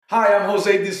Hi, I'm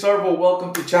Jose Di Servo.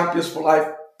 Welcome to Champions for Life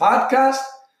podcast.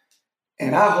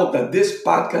 And I hope that this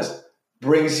podcast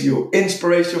brings you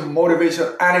inspiration,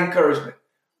 motivation, and encouragement.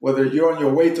 Whether you're on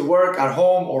your way to work, at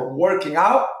home, or working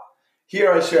out,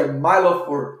 here I share my love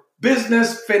for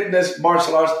business, fitness,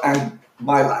 martial arts, and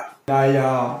my life.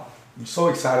 I'm so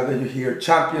excited that you're here,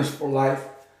 Champions for Life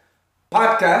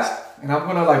podcast. And I'm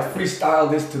going to freestyle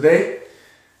this today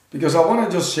because I want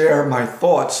to just share my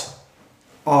thoughts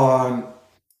on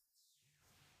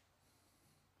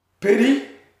pity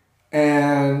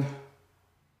and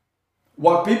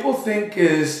what people think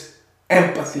is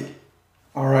empathy.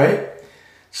 All right.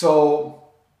 So,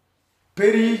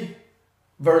 pity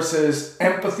versus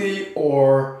empathy,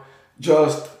 or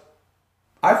just,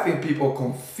 I think people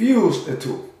confuse the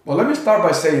two. Well, let me start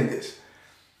by saying this.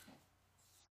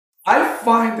 I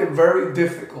find it very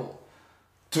difficult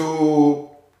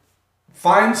to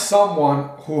find someone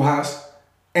who has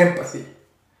empathy.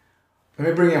 Let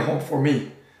me bring it home for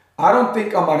me. I don't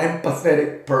think I'm an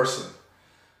empathetic person.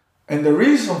 And the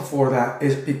reason for that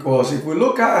is because if we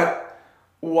look at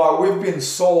what we've been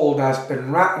sold as the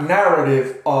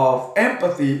narrative of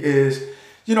empathy is,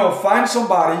 find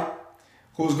somebody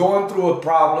who's going through a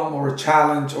problem or a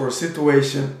challenge or a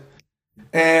situation.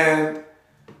 And,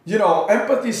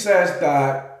 empathy says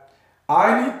that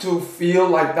I need to feel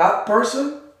like that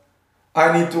person.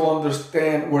 I need to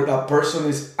understand where that person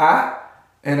is at.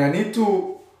 And I need to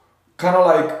kind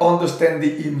of understand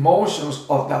the emotions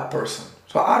of that person.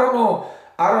 So I don't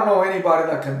know anybody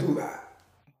that can do that.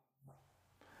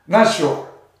 Not sure.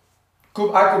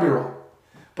 I could be wrong.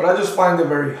 But I just find it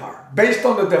very hard based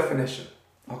on the definition.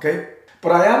 Okay?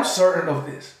 But I am certain of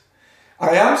this.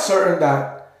 I am certain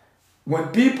that when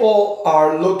people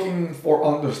are looking for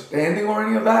understanding or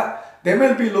any of that, they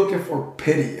may be looking for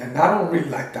pity. And I don't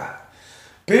really like that.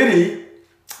 Pity,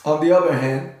 on the other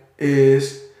hand,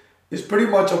 is pretty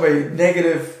much of a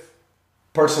negative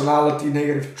personality,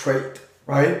 negative trait,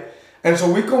 right? And so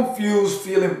we confuse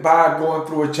feeling bad going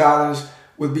through a challenge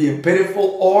with being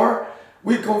pitiful, or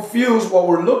we confuse what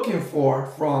we're looking for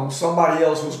from somebody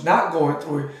else who's not going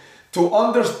through it to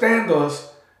understand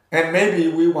us, and maybe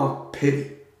we want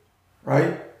pity,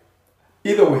 right?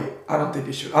 Either way, I don't think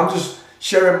it should. I'm just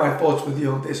sharing my thoughts with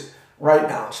you on this right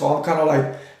now. So I'm kind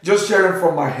of just sharing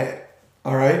from my head,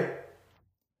 all right?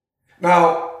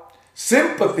 Now,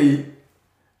 sympathy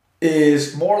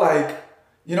is more like,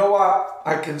 you know what,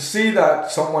 I can see that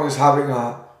someone is having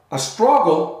a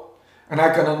struggle and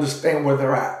I can understand where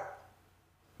they're at.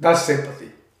 That's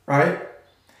sympathy, right?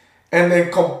 And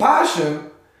then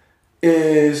compassion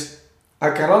is,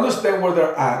 I can understand where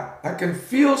they're at. I can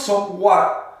feel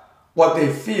somewhat what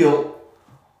they feel,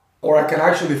 or I can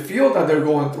actually feel that they're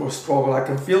going through a struggle. I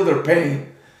can feel their pain.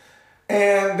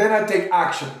 And then I take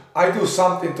action. I do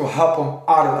something to help them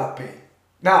out of that pain.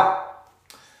 Now,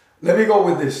 let me go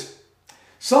with this.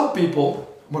 Some people,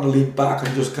 I'm going to lean back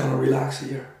and just kind of relax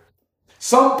here.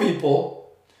 Some people,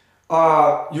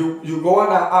 you go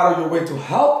out of your way to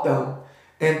help them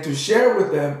and to share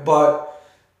with them, but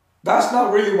that's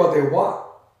not really what they want.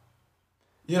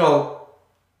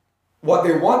 What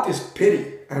they want is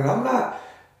pity. And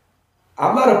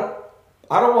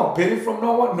I don't want pity from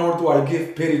no one, nor do I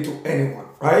give pity to anyone,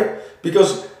 right?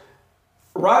 Because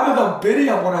rather than pity,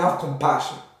 I'm going to have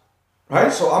compassion,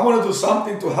 right? So I'm going to do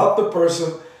something to help the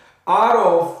person out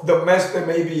of the mess they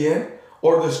may be in,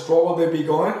 or the struggle they be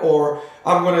going, or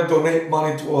I'm going to donate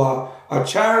money to a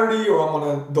charity, or I'm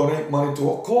going to donate money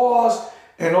to a cause,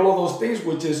 and all of those things,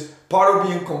 which is part of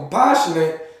being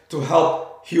compassionate to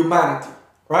help humanity,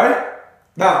 right?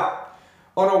 Now,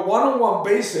 on a one-on-one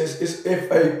basis, is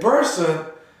if a person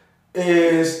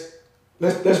is,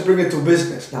 let's bring it to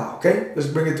business now, okay? Let's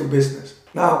bring it to business.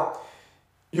 Now,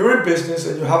 you're in business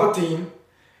and you have a team,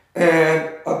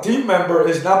 and a team member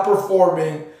is not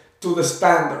performing to the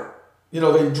standard.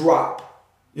 They drop.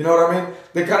 You know what I mean?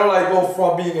 They kind of go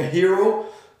from being a hero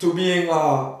to being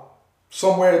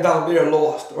somewhere down there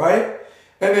lost, right?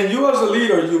 And then you as a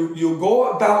leader, you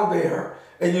go down there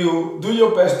and you do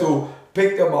your best to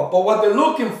pick them up. But what they're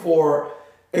looking for,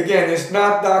 again, is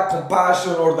not that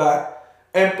compassion or that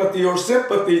empathy or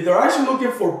sympathy. They're actually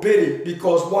looking for pity,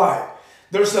 because why?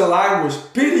 There's a language.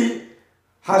 Pity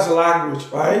has a language,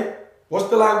 right? What's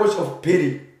the language of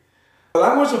pity? The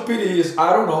language of pity is,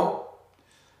 I don't know.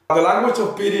 The language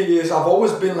of pity is, I've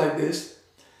always been like this.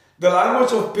 The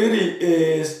language of pity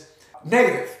is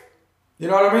negative. You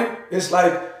know what I mean? It's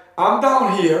like, I'm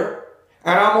down here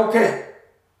and I'm okay.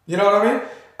 You know what I mean?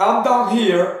 I'm down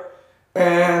here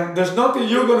and there's nothing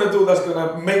you're going to do that's going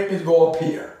to make me go up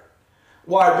here.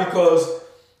 Why? Because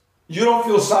you don't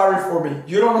feel sorry for me.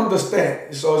 You don't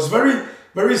understand. So it's very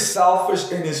very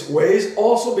selfish in his ways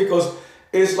also, because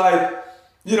it's like,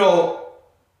 you know,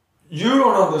 you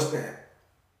don't understand.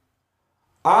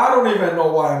 I don't even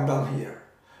know why I'm down here.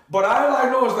 But all I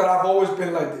know is that I've always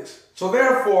been like this. So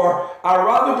therefore, I'd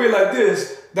rather be like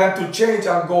this than to change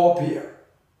and go up here.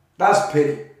 That's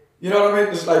pity. You know what I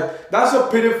mean? It's like, that's a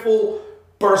pitiful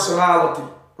personality,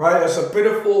 right? It's a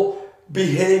pitiful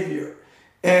behavior.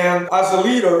 And as a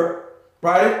leader,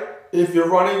 right, if you're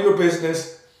running your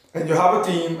business and you have a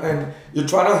team and you're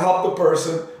trying to help the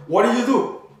person, what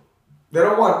do? They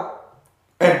don't want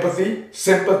empathy,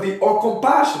 sympathy, or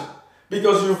compassion,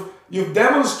 because you've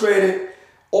demonstrated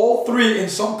all three in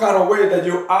some kind of way that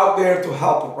you're out there to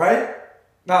help them, right?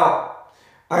 Now,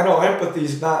 I know empathy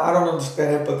is not, I don't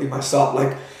understand empathy myself.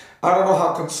 Like, I don't know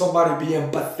how can somebody be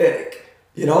empathetic,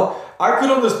 you know? I could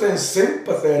understand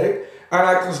sympathetic, and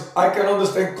I can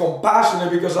understand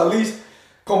compassionate, because at least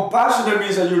compassionate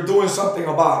means that you're doing something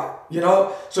about it, you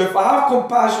know? So if I have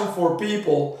compassion for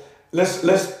people, let's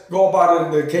go about it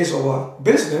in the case of a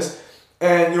business,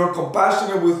 and you're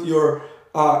compassionate with your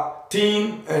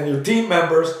team and your team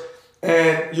members,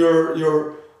 and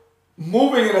you're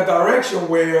moving in a direction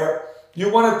where you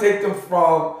want to take them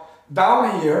from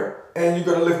down here and you're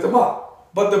going to lift them up.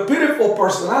 But the pitiful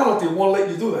personality won't let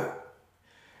you do that.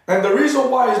 And the reason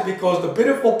why is because the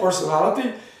pitiful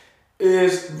personality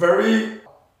is very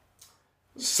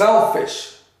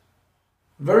selfish.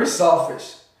 Very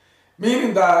selfish.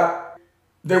 Meaning that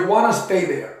they want to stay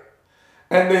there.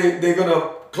 And they're going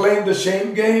to claim the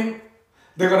shame game.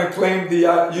 They're going to claim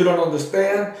the you don't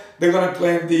understand. They're going to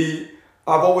claim the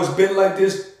I've always been like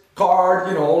this card,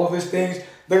 you know, all of these things.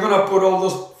 They're going to put all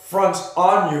those fronts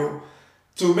on you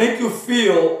to make you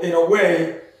feel in a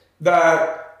way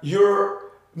that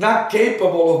you're not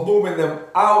capable of moving them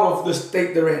out of the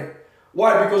state they're in.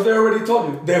 Why? Because they already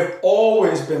told you. They've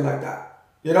always been like that.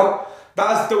 You know?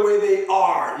 That's the way they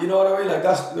are. You know what I mean? Like,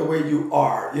 that's the way you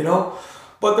are, you know?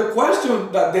 But the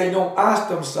question that they don't ask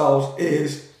themselves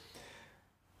is,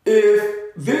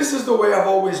 if this is the way I've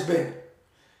always been,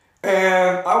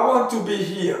 and I want to be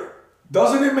here,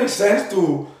 doesn't it make sense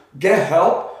to get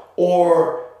help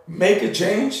or make a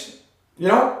change, you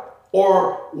know,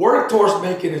 or work towards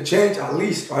making a change at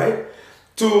least, right?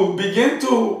 To begin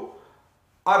to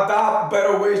adopt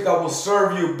better ways that will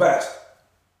serve you best,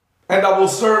 and that will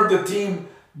serve the team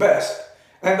best,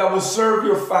 and that will serve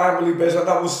your family best, and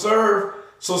that will serve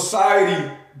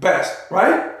society best,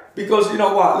 right? Because you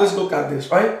know what? Let's look at this,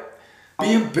 right?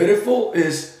 Being pitiful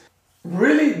is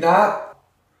really not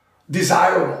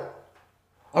desirable.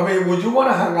 I mean, would you want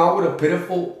to hang out with a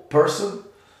pitiful person?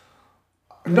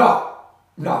 No.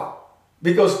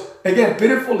 Because again,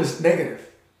 pitiful is negative.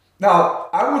 Now,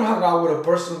 I would hang out with a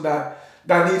person that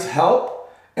needs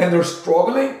help, and they're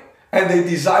struggling, and they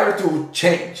desire to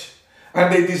change,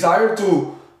 and they desire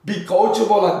to be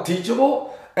coachable and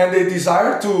teachable, and they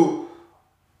desire to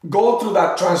go through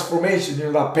that transformation,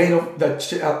 you know,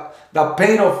 that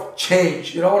pain of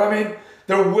change. You know what I mean?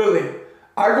 They're willing.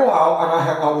 I go out and I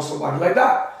hang out with somebody like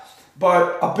that.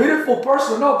 But a pitiful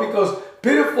person, no, because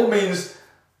pitiful means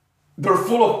they're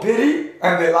full of pity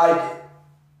and they like it.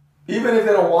 Even if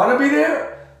they don't want to be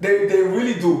there, they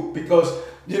really do. Because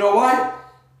you know why?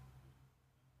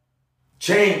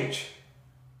 Change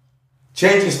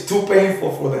is too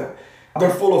painful for them. They're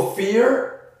full of fear.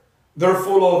 They're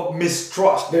full of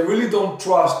mistrust. They really don't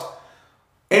trust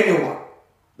anyone.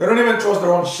 They don't even trust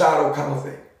their own shadow, kind of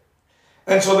thing.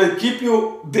 And so they keep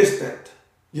you distant.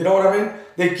 You know what I mean?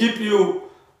 They keep you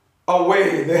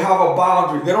away. They have a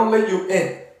boundary. They don't let you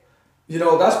in. You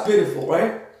know, that's pitiful,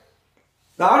 right?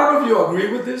 Now, I don't know if you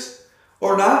agree with this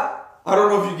or not. I don't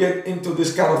know if you get into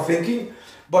this kind of thinking,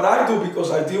 but I do, because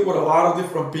I deal with a lot of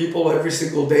different people every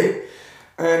single day.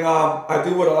 And I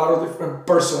deal with a lot of different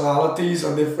personalities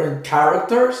and different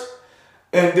characters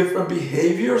and different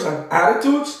behaviors and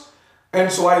attitudes.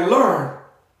 And so I learn.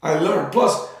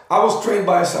 Plus, I was trained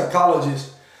by a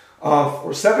psychologist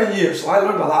for 7 years. So I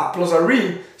learned a lot. Plus, I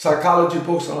read psychology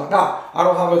books a lot. Now, I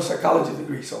don't have a psychology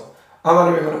degree, so I'm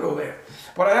not even going to go there.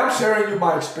 But I am sharing you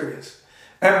my experience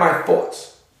and my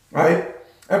thoughts, right?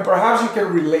 And perhaps you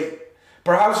can relate.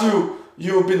 Perhaps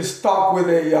you've been stuck with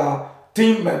a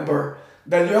team member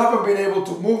that you haven't been able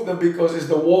to move them because it's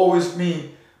the woe is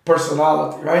me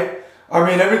personality, right? I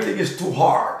mean, everything is too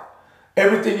hard.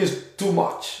 Everything is too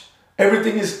much.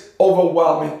 Everything is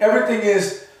overwhelming. Everything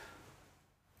is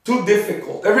too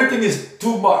difficult. Everything is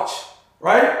too much,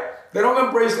 right? They don't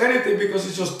embrace anything because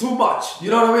it's just too much. You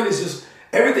know what I mean? It's just,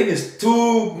 everything is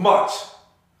too much.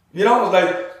 You know,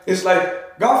 it's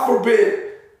like, God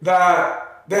forbid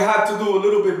that they had to do a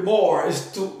little bit more.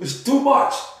 It's too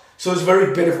much. So it's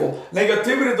very pitiful.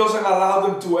 Negativity doesn't allow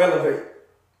them to elevate.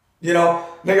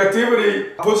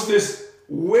 Negativity puts this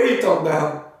weight on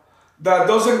them that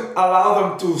doesn't allow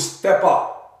them to step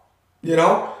up.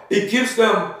 It keeps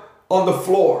them on the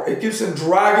floor. It keeps them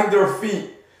dragging their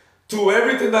feet to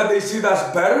everything that they see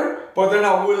that's better, but they're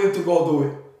not willing to go do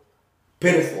it.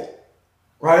 Pitiful,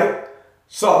 right?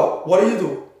 So what do you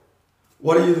do?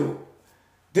 What do you do?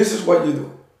 This is what you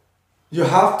do. You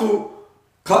have to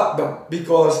cut them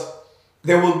because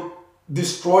they will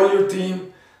destroy your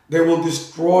team. They will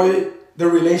destroy the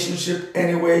relationship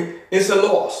anyway. It's a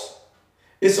loss.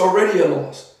 It's already a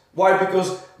loss. Why?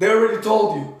 Because they already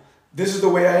told you, this is the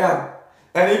way I am.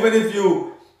 And even if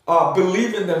you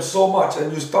believe in them so much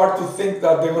and you start to think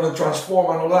that they're going to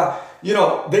transform and all that,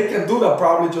 they can do that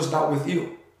probably just not with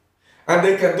you. And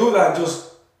they can do that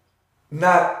just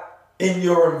not in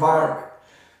your environment.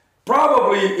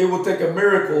 Probably it will take a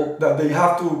miracle that they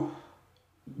have to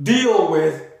deal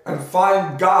with and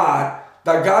find God,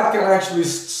 that God can actually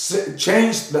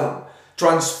change them,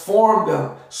 transform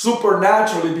them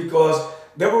supernaturally, because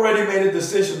they've already made a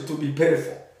decision to be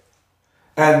pitiful.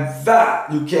 And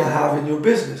that you can't have in your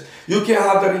business. You can't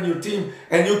have that in your team,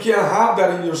 and you can't have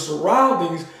that in your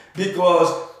surroundings,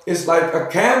 because it's like a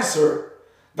cancer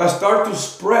that starts to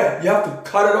spread. You have to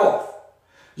cut it off.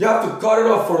 You have to cut it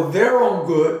off for their own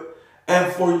good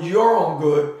and for your own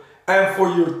good and for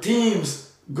your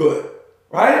team's good,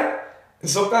 right? And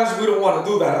sometimes we don't want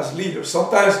to do that as leaders.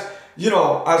 Sometimes,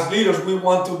 as leaders, we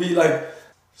want to be like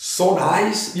so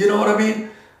nice, you know what I mean?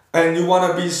 And you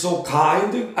want to be so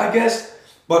kind, I guess.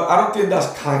 But I don't think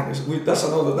that's kindness.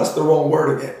 That's the wrong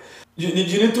word again. You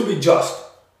need to be just.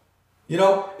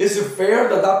 Is it fair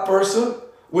that that person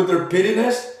with their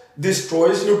pittiness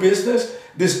destroys your business,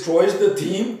 destroys the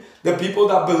team, the people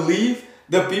that believe,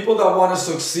 the people that want to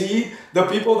succeed, the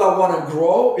people that want to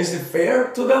grow? Is it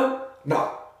fair to them?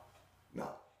 No.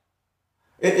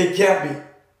 It can't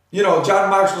be. John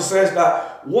Maxwell says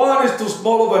that one is too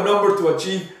small of a number to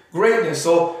achieve greatness.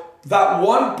 So that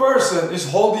one person is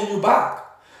holding you back.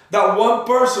 That one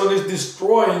person is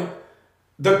destroying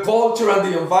the culture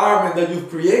and the environment that you've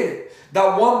created.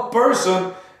 That one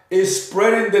person is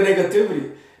spreading the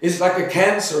negativity. It's like a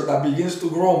cancer that begins to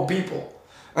grow on people.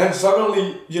 And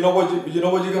suddenly, you know what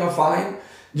you're going to find?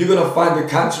 You're going to find the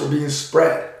cancer being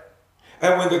spread.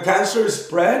 And when the cancer is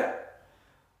spread,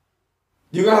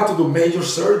 you're going to have to do major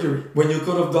surgery when you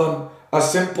could have done a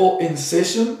simple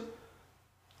incision,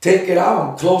 take it out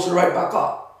and close it right back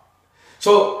up.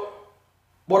 So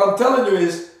what I'm telling you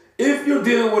is, if you're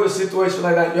dealing with a situation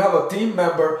like that, you have a team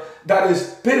member that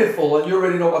is pitiful, and you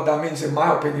already know what that means in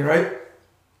my opinion, right?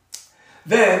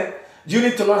 Then you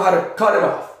need to learn how to cut it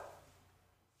off.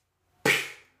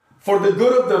 For the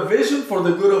good of the vision, for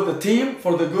the good of the team,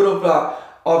 for the good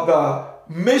of the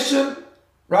mission,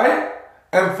 right?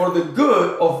 And for the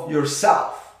good of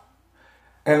yourself.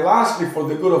 And lastly, for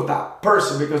the good of that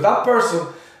person, because that person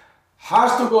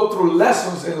has to go through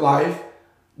lessons in life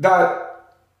that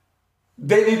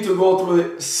they need to go through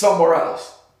it somewhere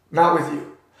else, not with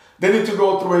you. They need to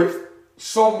go through it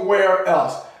somewhere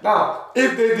else. Now,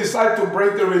 if they decide to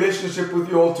break the relationship with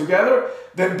you altogether,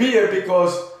 then be it,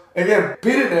 because, again,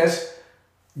 pittiness,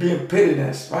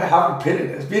 right? Having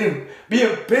pittiness,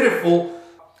 being pitiful,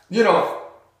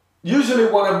 usually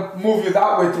want to move you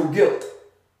that way through guilt.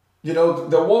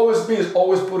 The woe is me is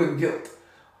always put in guilt.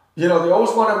 They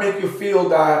always want to make you feel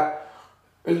that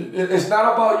it's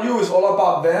not about you, it's all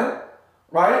about them.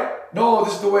 Right? No,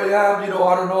 this is the way I am,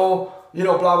 I don't know,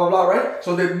 blah, blah, blah, right?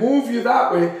 So they move you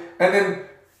that way, and then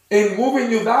in moving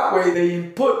you that way, they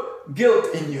put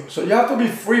guilt in you. So you have to be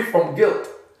free from guilt.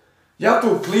 You have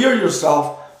to clear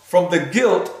yourself from the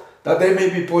guilt that they may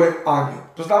be putting on you.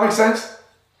 Does that make sense?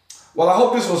 Well, I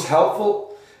hope this was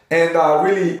helpful, and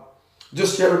really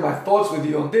just sharing my thoughts with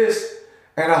you on this,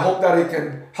 and I hope that it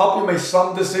can help you make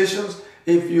some decisions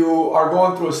if you are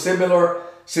going through a similar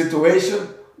situation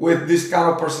with this kind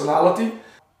of personality,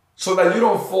 so that you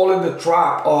don't fall in the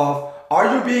trap of,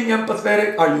 are you being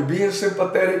empathetic, are you being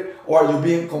sympathetic, or are you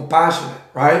being compassionate,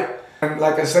 right? And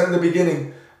like I said in the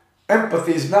beginning,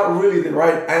 empathy is not really the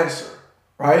right answer,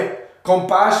 right?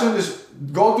 Compassion is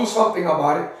go do something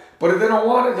about it, but if they don't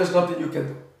want it, there's nothing you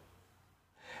can do.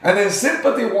 And then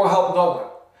sympathy won't help no one,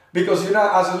 because you're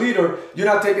not, as a leader, you're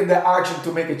not taking the action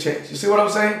to make a change. You see what I'm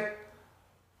saying?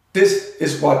 This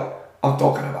is what I'm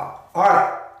talking about. All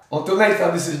right. Until next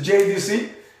time, this is JDC.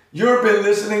 You've been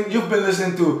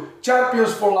listening to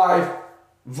Champions for Life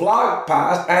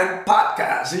Vlogcast and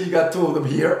podcast. See, you got two of them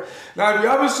here. Now, if you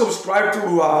haven't subscribed to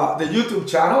the YouTube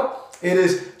channel, it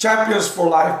is Champions for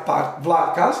Life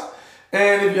Vlogcast.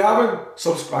 And if you haven't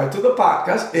subscribed to the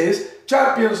podcast, is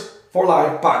Champions for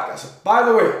Life Podcast. By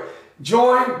the way,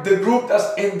 join the group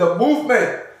that's in the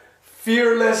movement,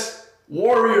 Fearless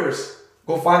Warriors.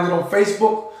 Go find it on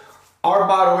Facebook. Our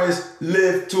motto is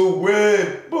live to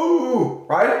win. Boo!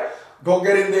 Right? Go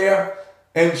get in there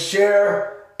and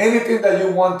share anything that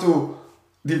you want to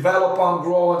develop on,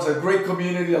 grow on. It's a great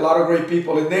community, a lot of great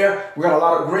people in there. We got a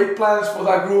lot of great plans for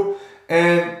that group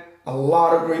and a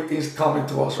lot of great things coming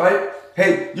to us, right?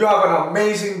 Hey, you have an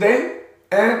amazing day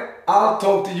and I'll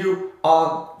talk to you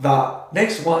on the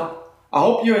next one. I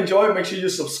hope you enjoy. Make sure you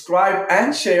subscribe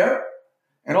and share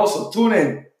and also tune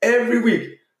in every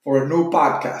week for a new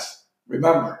podcast.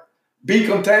 Remember, be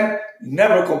content,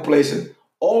 never complacent,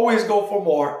 always go for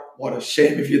more. What a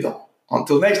shame if you don't.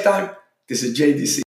 Until next time, this is JDC.